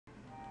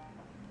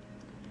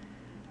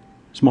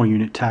small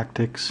unit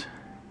tactics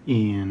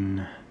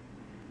in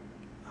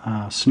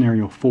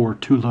scenario 4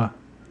 Tula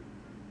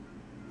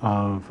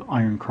of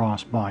Iron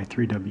Cross by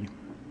 3W.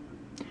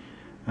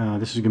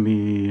 This is going to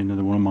be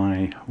another one of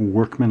my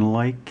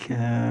workmanlike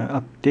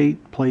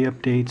play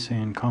updates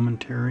and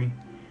commentary.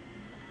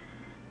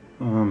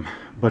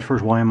 But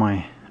first, why am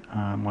I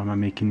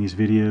making these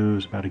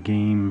videos about a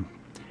game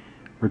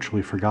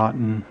virtually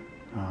forgotten?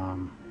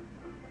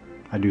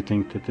 I do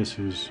think that this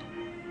is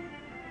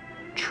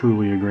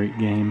truly a great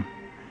game.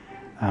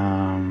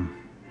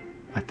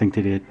 I think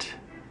it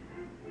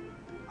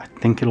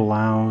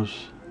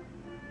allows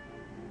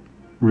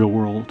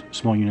real-world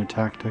small unit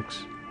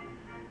tactics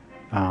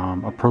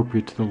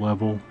appropriate to the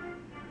level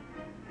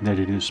that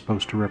it is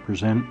supposed to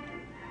represent.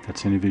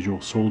 That's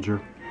individual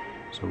soldier.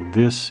 So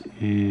this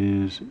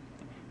is an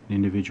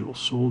individual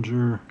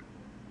soldier,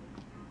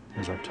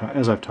 as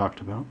I've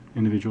talked about.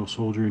 Individual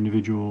soldier,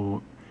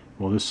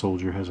 well, this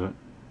soldier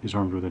is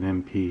armed with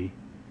an MP.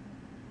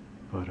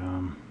 But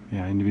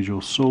yeah,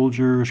 individual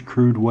soldiers,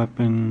 crude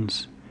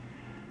weapons,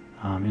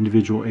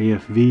 individual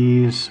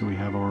AFVs. So we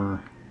have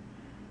our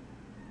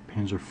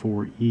Panzer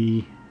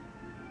IV-E.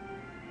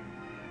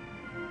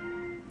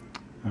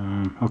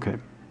 Okay.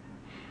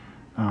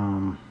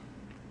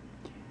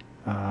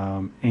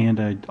 And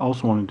I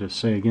also wanted to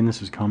say, again,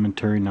 this is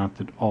commentary, not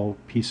that all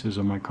pieces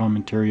of my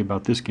commentary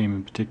about this game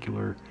in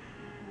particular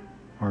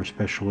are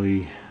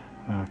especially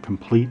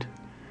complete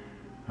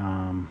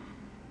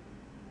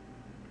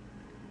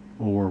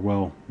or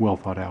well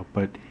thought out,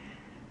 but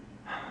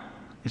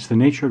it's the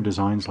nature of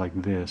designs like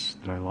this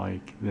that I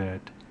like,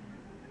 that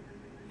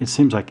it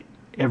seems like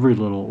every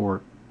little,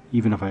 or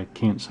even if I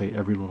can't say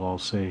every little, I'll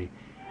say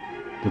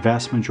the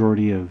vast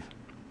majority of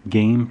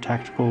game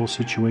tactical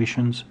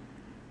situations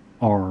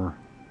are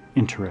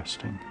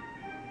interesting.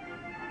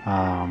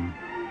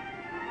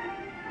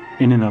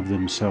 In and of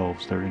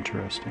themselves, they're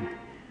interesting,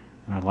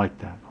 and I like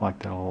that. I like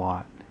that a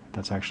lot.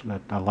 That's actually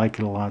I like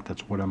it a lot.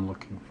 That's what I'm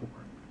looking for.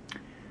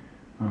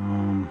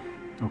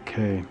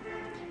 Okay.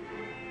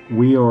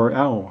 We are.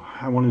 Oh,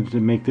 I wanted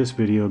to make this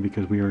video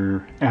because we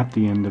are at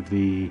the end of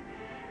the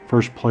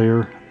first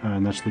player,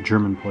 and that's the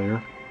German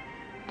player.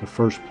 The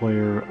first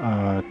player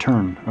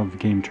turn of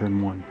game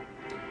turn 1.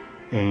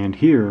 And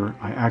here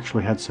I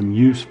actually had some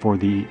use for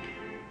the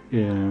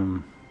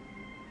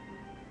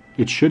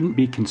it shouldn't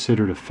be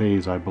considered a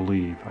phase, I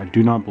believe. I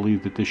do not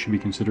believe that this should be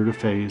considered a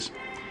phase,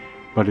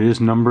 but it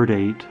is numbered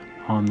 8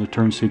 on the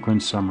turn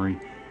sequence summary.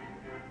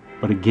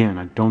 But again,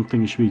 I don't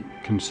think it should be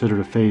considered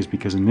a phase,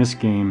 because in this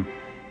game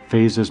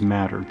phases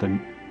matter.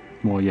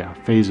 Well, yeah,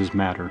 phases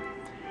matter.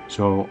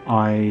 So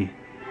I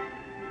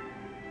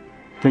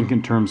think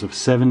in terms of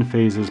 7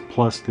 phases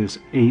plus this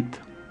 8th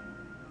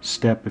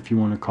step, if you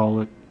want to call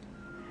it.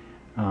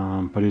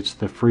 But it's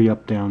the free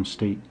up-down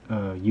state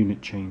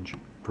unit change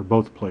for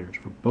both players.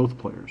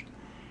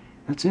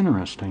 That's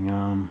interesting.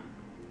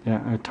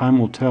 Yeah, time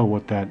will tell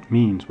what that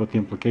means, what the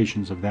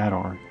implications of that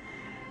are.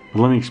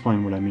 But let me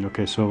explain what I mean.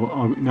 Okay,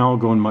 so now I'll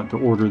go in the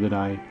order that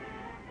I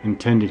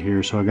intended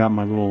here. So I got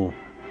my little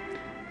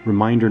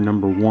reminder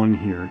number 1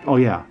 here. Oh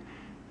yeah,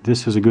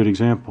 this is a good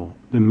example.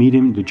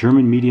 The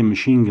German medium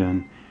machine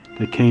gun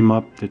that came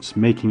up, that's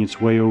making its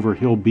way over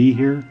Hill B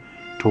here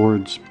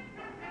towards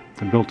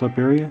the built-up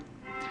area.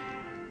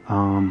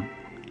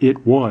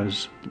 It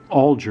was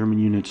all German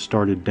units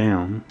started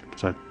down,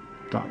 because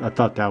I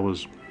thought that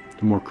was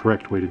the more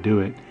correct way to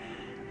do it.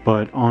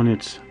 But on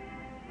its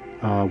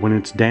when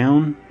it's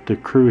down, the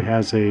crew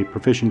has a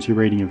proficiency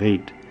rating of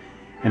 8,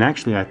 and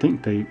actually I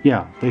think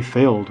they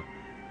failed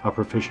a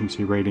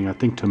proficiency rating, I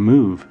think, to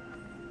move,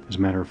 as a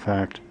matter of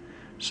fact.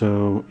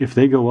 So if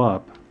they go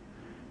up,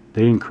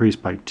 they increase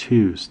by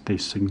 2. They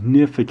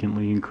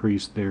significantly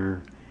increase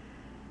their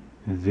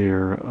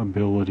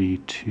ability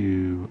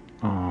to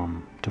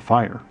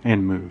fire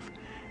and move,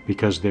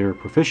 because their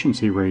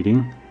proficiency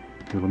rating,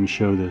 here, let me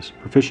show this.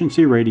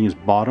 Proficiency rating is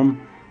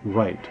bottom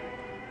right.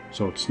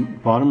 So it's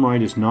bottom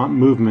right is not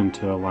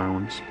movement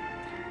allowance.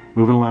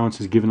 Movement allowance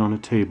is given on a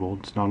table,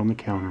 it's not on the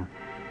counter.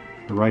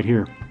 But right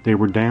here, they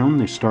were down,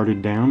 they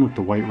started down with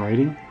the white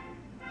writing,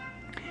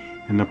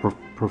 and the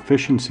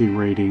proficiency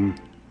rating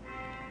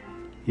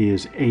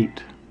is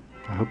 8.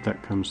 I hope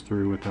that comes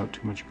through without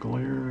too much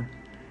glare.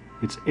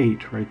 It's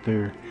 8 right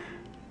there.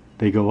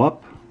 They go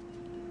up,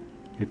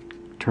 it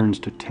turns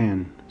to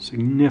 10.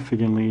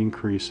 Significantly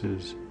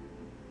increases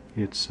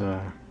its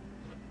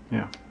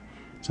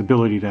its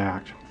ability to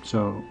act.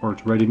 So, or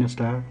its readiness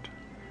to act,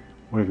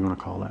 whatever you want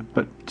to call that.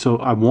 But so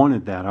I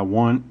wanted that. I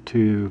want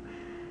to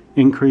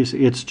increase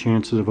its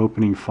chances of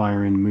opening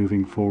fire and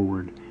moving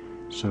forward.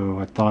 So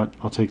I thought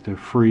I'll take the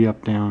free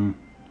up-down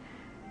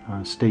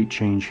state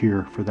change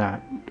here for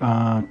that.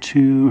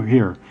 To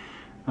here.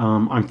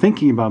 I'm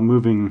thinking about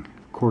moving,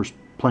 of course,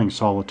 playing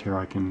solitaire.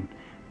 I can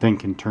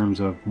think in terms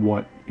of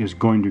what is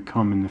going to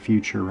come in the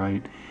future,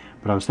 right?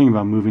 But I was thinking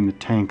about moving the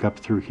tank up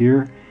through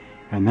here,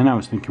 and then I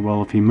was thinking,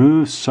 well, if he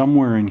moves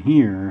somewhere in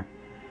here,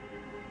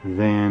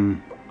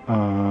 then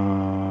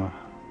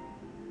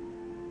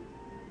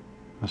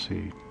let's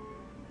see.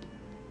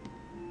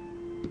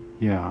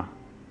 Yeah,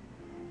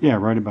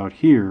 right about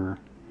here.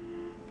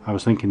 I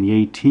was thinking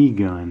the AT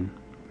gun,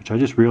 which I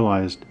just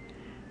realized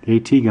the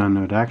AT gun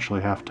would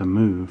actually have to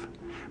move.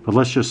 But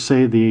let's just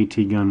say the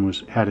AT gun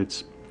had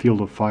its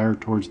field of fire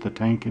towards the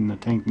tank and the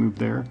tank moved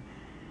there.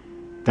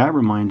 That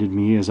reminded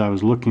me, as I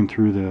was looking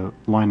through the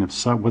line of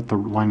sight, what the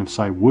line of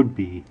sight would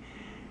be.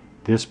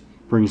 This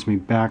brings me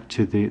back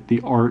to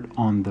the art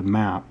on the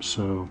map.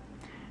 So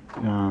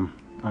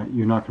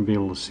you're not going to be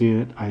able to see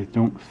it, I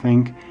don't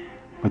think.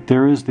 But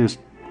there is this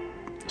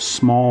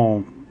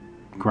small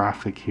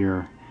graphic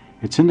here.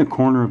 It's in the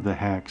corner of the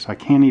hex. I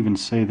can't even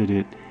say that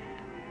it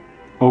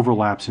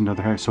overlaps into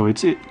the hex. So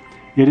it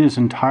is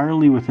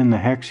entirely within the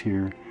hex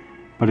here,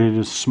 but it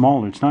is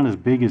smaller. It's not as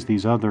big as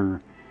these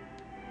other,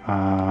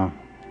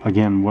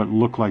 again, what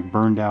look like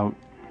burned out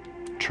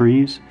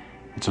trees.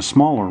 It's a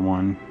smaller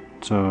one.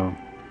 So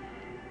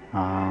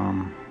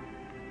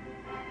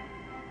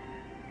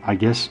I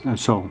guess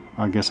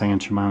I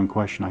answered my own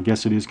question. I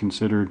guess it is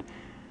considered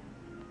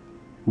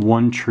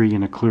one tree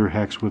in a clear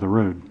hex with a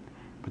road.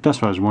 But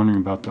that's what I was wondering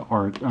about the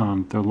art.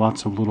 There are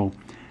lots of little,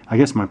 I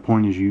guess my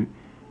point is you're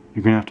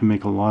going to have to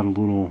make a lot of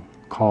little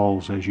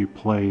calls as you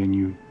play, and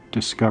you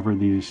discover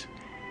these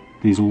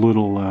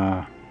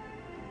little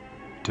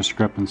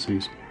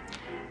discrepancies.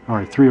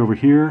 Alright, 3 over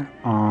here.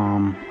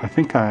 I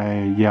think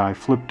I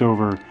flipped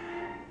over,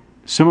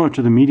 similar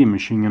to the medium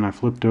machine gun, I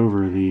flipped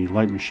over the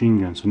light machine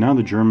gun. So now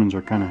the Germans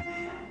are kind of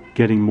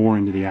getting more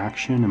into the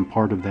action, and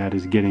part of that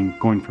is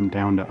going from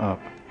down to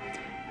up,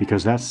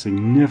 because that's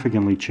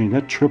significantly changed.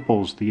 That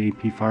triples the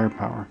AP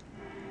firepower.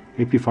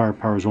 AP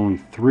firepower is only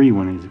 3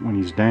 when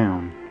he's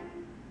down,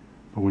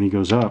 but when he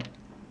goes up,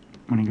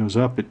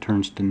 it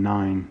turns to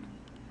 9.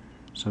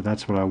 So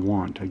that's what I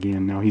want.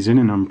 Again, now he's in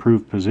an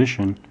improved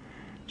position,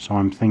 so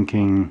I'm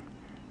thinking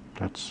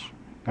that's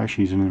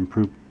actually he's in an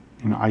improved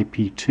in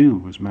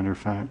IP2, as a matter of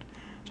fact.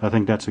 So I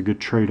think that's a good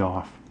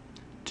trade-off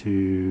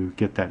to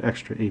get that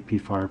extra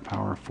AP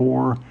firepower.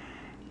 4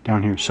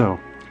 down here. So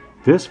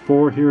this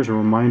 4 here is a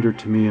reminder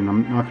to me, and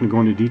I'm not going to go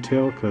into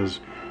detail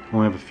because I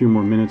only have a few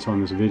more minutes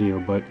on this video,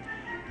 but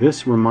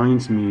this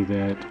reminds me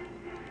that,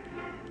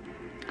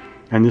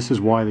 and this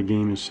is why the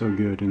game is so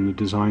good and the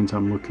designs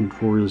I'm looking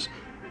for, is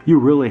you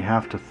really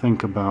have to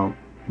think about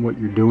what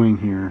you're doing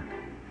here,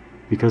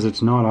 because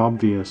it's not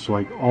obvious.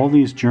 Like all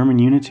these German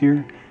units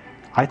here,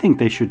 I think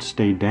they should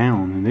stay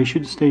down, and they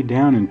should stay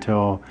down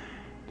until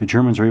the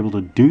Germans are able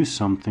to do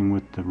something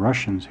with the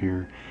Russians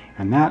here.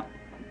 And that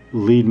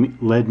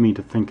led me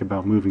to think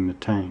about moving the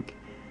tank,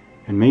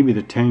 and maybe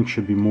the tank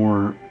should be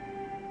more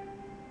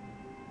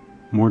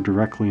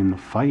directly in the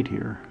fight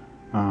here.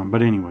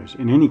 But anyways,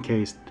 in any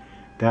case,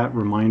 that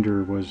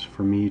reminder was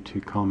for me to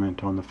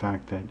comment on the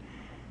fact that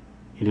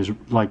it is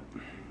like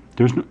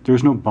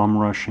there's no bum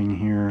rushing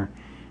here.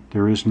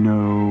 There is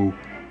no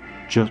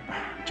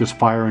just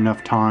fire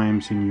enough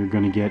times and you're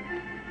going to get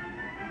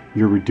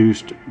your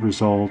reduced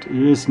result. It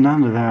is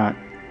none of that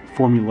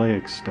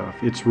formulaic stuff.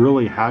 It's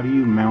really, how do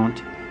you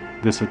mount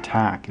this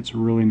attack? It's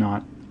really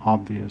not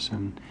obvious,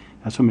 and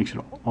that's what makes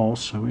it all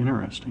so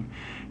interesting.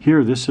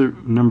 Here, this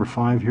number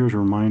 5 here is a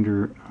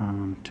reminder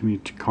to me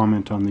to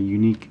comment on the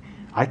unique.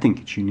 I think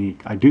it's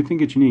unique. I do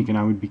think it's unique, and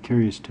I would be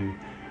curious to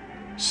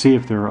see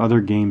if there are other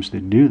games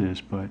that do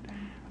this, but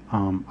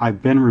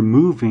I've been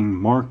removing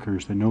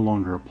markers that no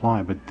longer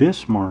apply. But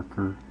this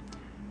marker,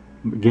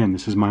 again,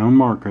 this is my own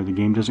marker. The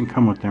game doesn't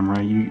come with them,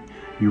 right? You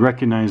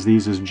recognize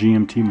these as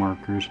GMT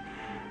markers.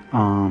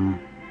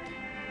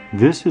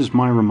 This is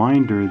my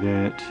reminder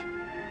that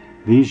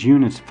these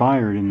units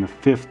fired in the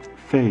 5th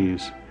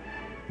phase.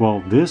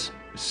 Well, this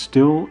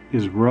still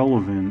is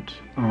relevant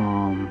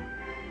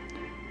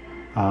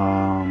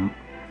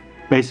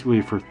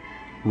basically for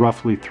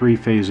roughly 3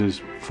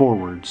 phases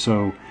forward.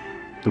 So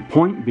the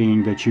point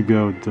being that you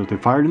go, they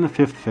fired in the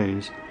 5th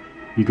phase,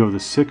 you go the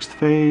 6th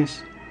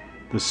phase,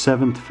 the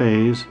 7th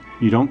phase,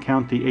 you don't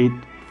count the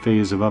 8th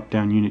phase of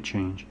up-down unit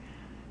change.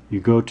 You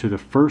go to the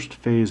 1st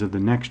phase of the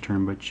next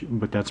turn,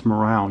 but that's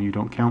morale. You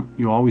don't count,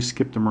 you always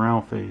skip the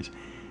morale phase.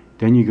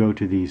 Then you go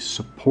to the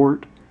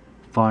support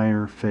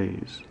fire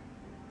phase.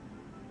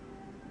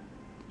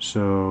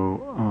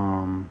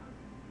 So,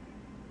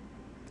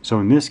 so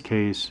in this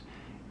case,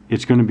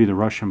 it's going to be the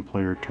Russian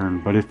player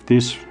turn. But if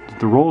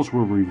the roles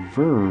were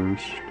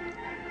reversed,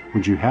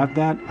 would you have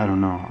that? I don't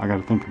know. I got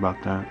to think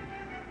about that.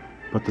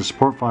 But the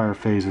support fire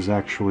phase is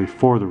actually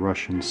for the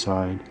Russian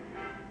side.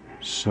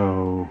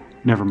 So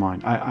never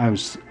mind.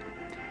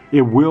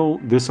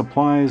 This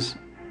applies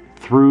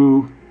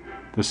through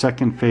the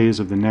 2nd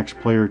phase of the next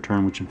player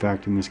turn, which in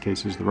fact in this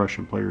case is the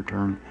Russian player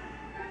turn.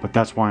 But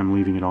that's why I'm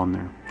leaving it on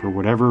there. For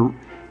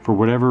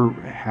whatever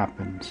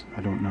happens.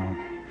 I don't know.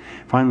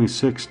 Finally,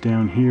 6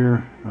 down here.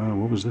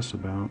 What was this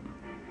about?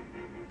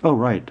 Oh,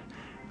 right.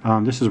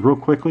 This is real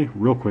quickly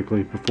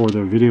before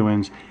the video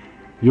ends.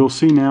 You'll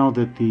see now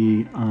that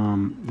the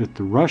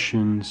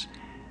Russians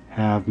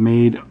have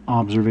made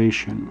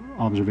observation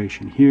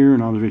here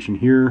and observation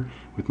here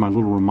with my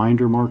little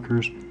reminder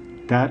markers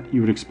that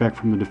you would expect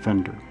from the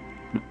defender.